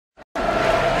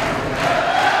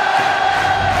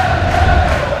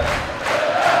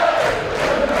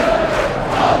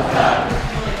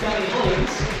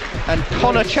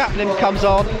Conor Chaplin comes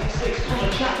on.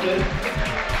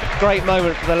 Great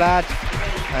moment for the lad.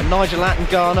 And Nigel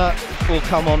Ghana will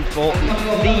come on for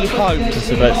Lee Holmes. It's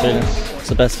a great feeling. It's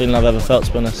the best feeling I've ever felt,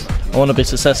 to be honest. I want to be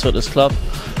successful at this club.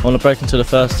 I want to break into the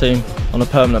first team on a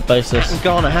permanent basis. And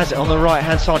Ghana has it on the right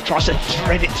hand side, tries to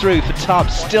thread it through for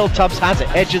Tubbs. Still Tubbs has it,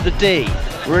 edge of the D.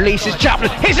 Releases Chaplin,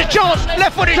 here's a chance,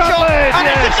 left-footed shot, and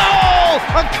yes, it's a goal!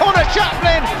 And Conor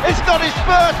Chaplin has got his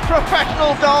first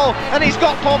professional goal, and he's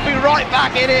got Pompey right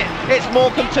back in it. It's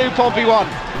Morecambe 2, Pompey 1.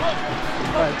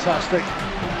 Fantastic.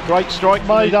 Great strike.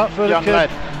 Made up for the kid.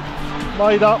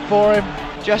 Made up for him.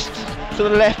 Just to the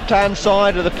left-hand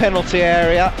side of the penalty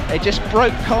area. It just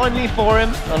broke kindly for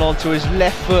him, and onto his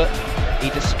left foot, he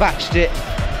dispatched it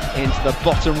into the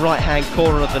bottom right-hand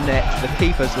corner of the net, to the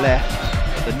keeper's left.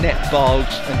 The net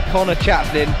bulged, and Conor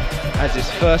Chaplin has his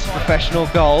first professional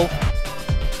goal.